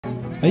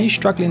Are you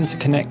struggling to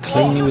connect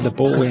cleanly with the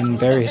ball in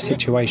various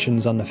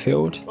situations on the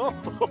field?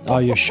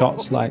 Are your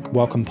shots like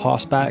welcome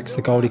passbacks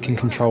the goalie can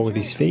control with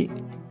his feet?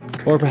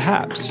 Or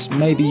perhaps,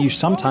 maybe you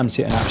sometimes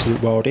hit an absolute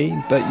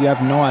worldie, but you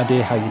have no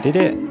idea how you did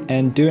it,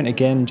 and doing it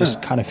again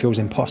just kind of feels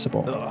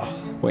impossible.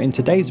 Well, in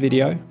today's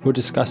video, we'll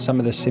discuss some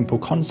of the simple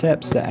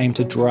concepts that aim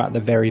to draw out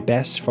the very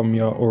best from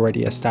your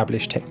already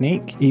established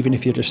technique, even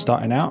if you're just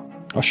starting out.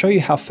 I'll show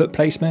you how foot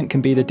placement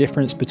can be the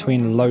difference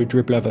between a low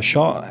dribble of a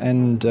shot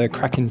and a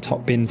cracking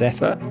top bins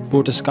effort.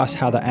 We'll discuss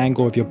how the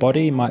angle of your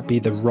body might be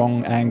the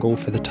wrong angle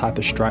for the type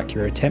of strike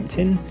you're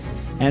attempting.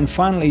 And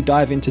finally,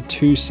 dive into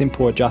 2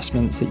 simple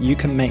adjustments that you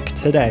can make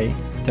today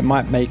that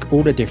might make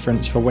all the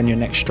difference for when you're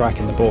next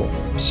striking the ball.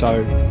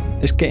 So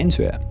let's get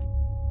into it.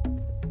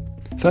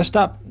 First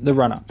up, the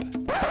run up.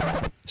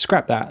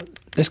 Scrap that.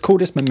 Let's call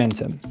this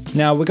momentum.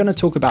 Now we're going to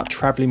talk about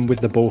traveling with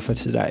the ball for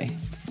today.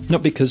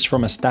 Not because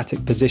from a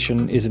static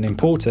position isn't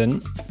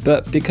important,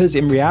 but because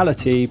in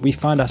reality we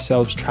find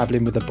ourselves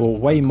traveling with the ball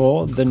way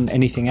more than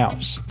anything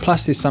else.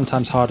 Plus it's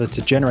sometimes harder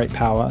to generate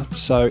power,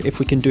 so if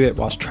we can do it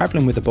whilst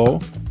traveling with the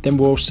ball, then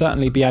we'll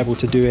certainly be able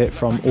to do it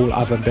from all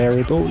other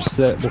variables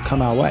that will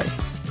come our way.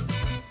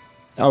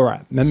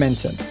 Alright,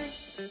 momentum.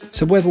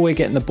 So whether we're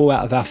getting the ball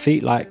out of our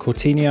feet like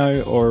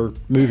Coutinho or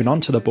moving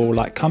onto the ball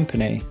like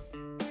Company,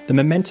 the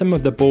momentum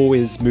of the ball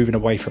is moving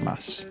away from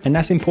us. And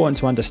that's important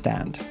to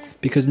understand,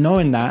 because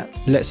knowing that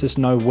lets us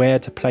know where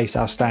to place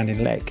our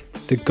standing leg.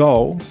 The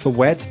goal for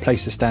where to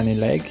place the standing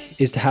leg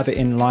is to have it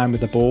in line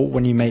with the ball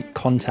when you make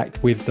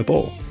contact with the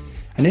ball.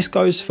 And this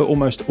goes for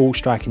almost all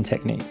striking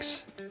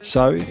techniques.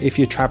 So if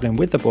you're traveling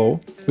with the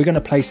ball, we're going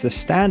to place the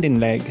standing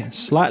leg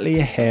slightly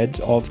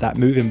ahead of that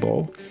moving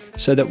ball,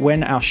 so that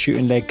when our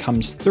shooting leg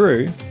comes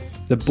through,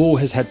 the ball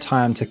has had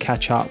time to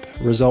catch up,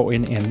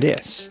 resulting in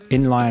this,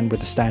 in line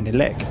with the standing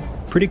leg.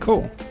 Pretty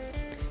cool.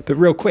 But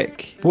real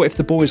quick, what if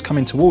the ball is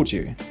coming towards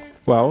you?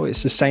 Well,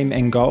 it's the same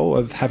end goal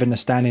of having the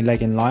standing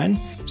leg in line,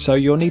 so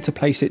you'll need to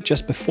place it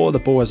just before the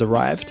ball has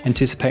arrived,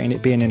 anticipating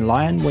it being in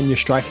line when your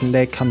striking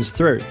leg comes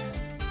through.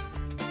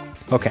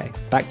 Okay,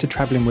 back to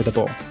traveling with the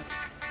ball.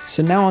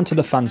 So now onto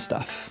the fun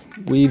stuff.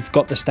 We've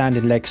got the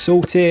standing leg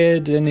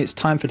sorted, and it's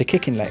time for the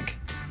kicking leg.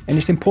 And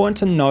it's important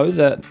to know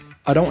that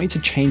I don't want you to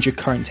change your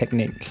current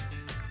technique.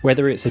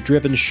 Whether it's a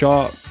driven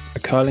shot, a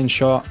curling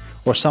shot,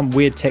 or some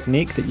weird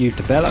technique that you've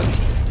developed,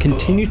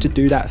 continue to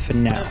do that for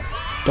now.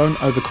 Don't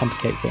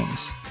overcomplicate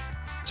things.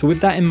 So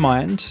with that in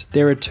mind,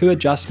 there are 2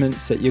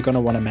 adjustments that you're going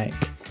to want to make.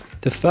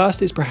 The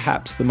first is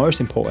perhaps the most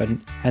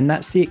important, and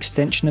that's the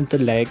extension of the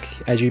leg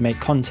as you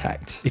make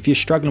contact. If you're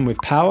struggling with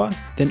power,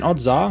 then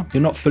odds are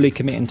you're not fully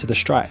committing to the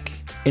strike.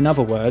 In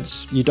other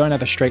words, you don't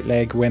have a straight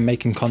leg when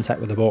making contact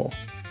with the ball.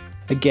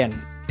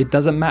 Again, it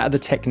doesn't matter the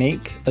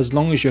technique, as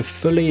long as you're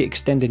fully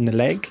extending the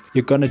leg,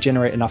 you're going to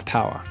generate enough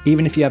power.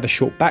 Even if you have a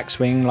short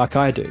backswing like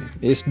I do,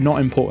 it's not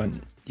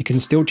important. You can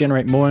still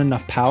generate more than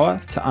enough power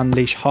to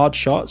unleash hard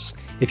shots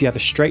if you have a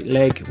straight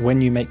leg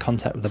when you make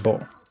contact with the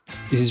ball.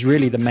 This is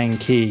really the main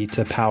key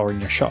to power in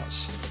your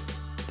shots.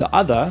 The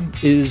other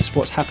is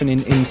what's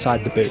happening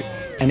inside the boot.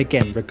 And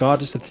again,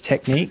 regardless of the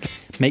technique,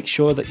 make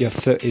sure that your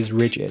foot is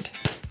rigid.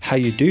 How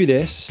you do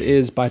this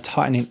is by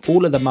tightening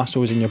all of the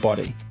muscles in your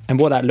body. And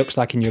what that looks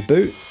like in your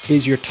boot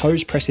is your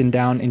toes pressing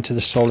down into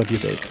the sole of your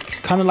boot.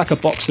 Kind of like a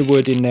boxer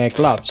would in their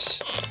gloves.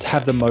 To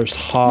have the most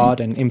hard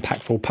and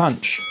impactful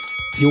punch,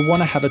 you'll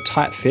want to have a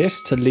tight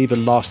fist to leave a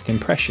lasting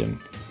impression.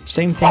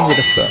 Same thing with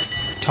the foot.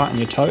 Tighten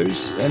your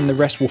toes and the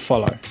rest will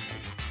follow.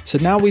 So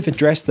now we've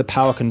addressed the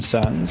power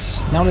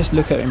concerns, now let's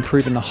look at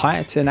improving the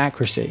height and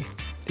accuracy.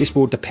 This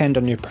will depend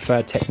on your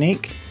preferred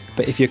technique,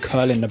 but if you're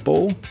curling the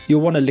ball,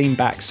 you'll want to lean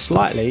back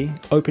slightly,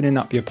 opening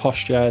up your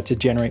posture to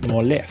generate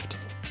more lift,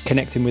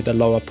 connecting with the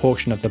lower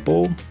portion of the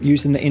ball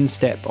using the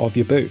instep of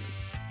your boot.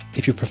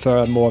 If you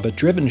prefer more of a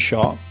driven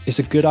shot, it's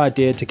a good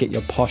idea to get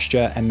your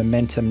posture and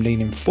momentum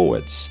leaning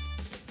forwards.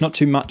 Not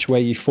too much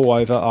where you fall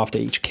over after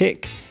each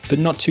kick, but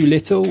not too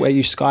little where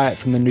you sky it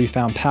from the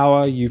newfound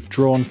power you've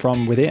drawn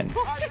from within.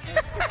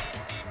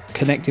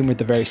 Connecting with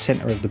the very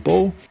center of the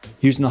ball,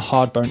 using the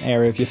hard bone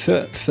area of your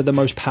foot for the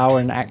most power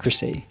and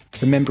accuracy,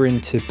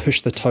 remembering to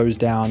push the toes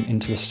down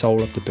into the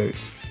sole of the boot.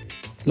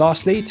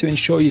 Lastly, to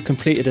ensure you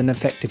completed an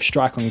effective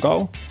strike on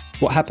goal,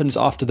 what happens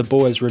after the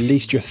ball has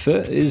released your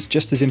foot is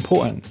just as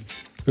important.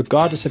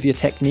 Regardless of your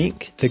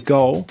technique, the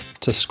goal,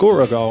 to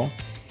score a goal,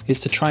 is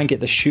to try and get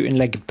the shooting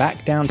leg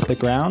back down to the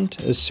ground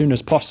as soon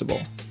as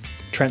possible,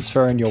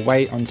 transferring your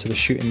weight onto the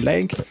shooting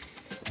leg,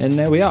 and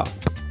there we are.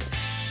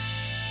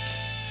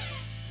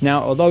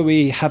 Now, although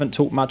we haven't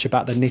talked much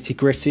about the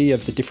nitty-gritty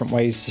of the different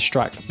ways to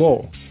strike the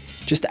ball,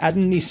 just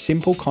adding these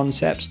simple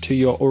concepts to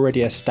your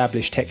already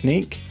established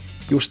technique,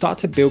 you'll start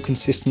to build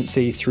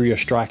consistency through your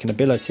striking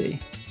ability.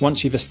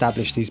 Once you've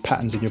established these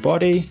patterns in your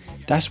body,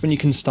 that's when you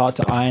can start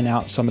to iron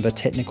out some of the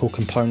technical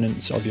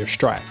components of your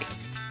strike.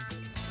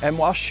 And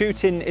while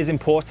shooting is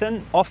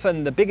important,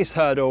 often the biggest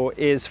hurdle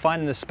is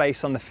finding the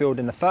space on the field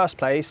in the first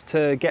place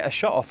to get a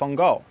shot off on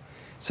goal.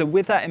 So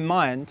with that in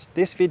mind,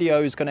 this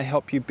video is going to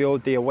help you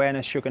build the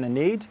awareness you're going to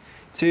need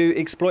to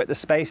exploit the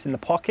space in the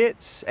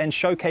pockets and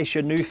showcase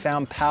your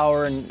newfound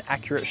power and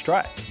accurate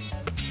strike.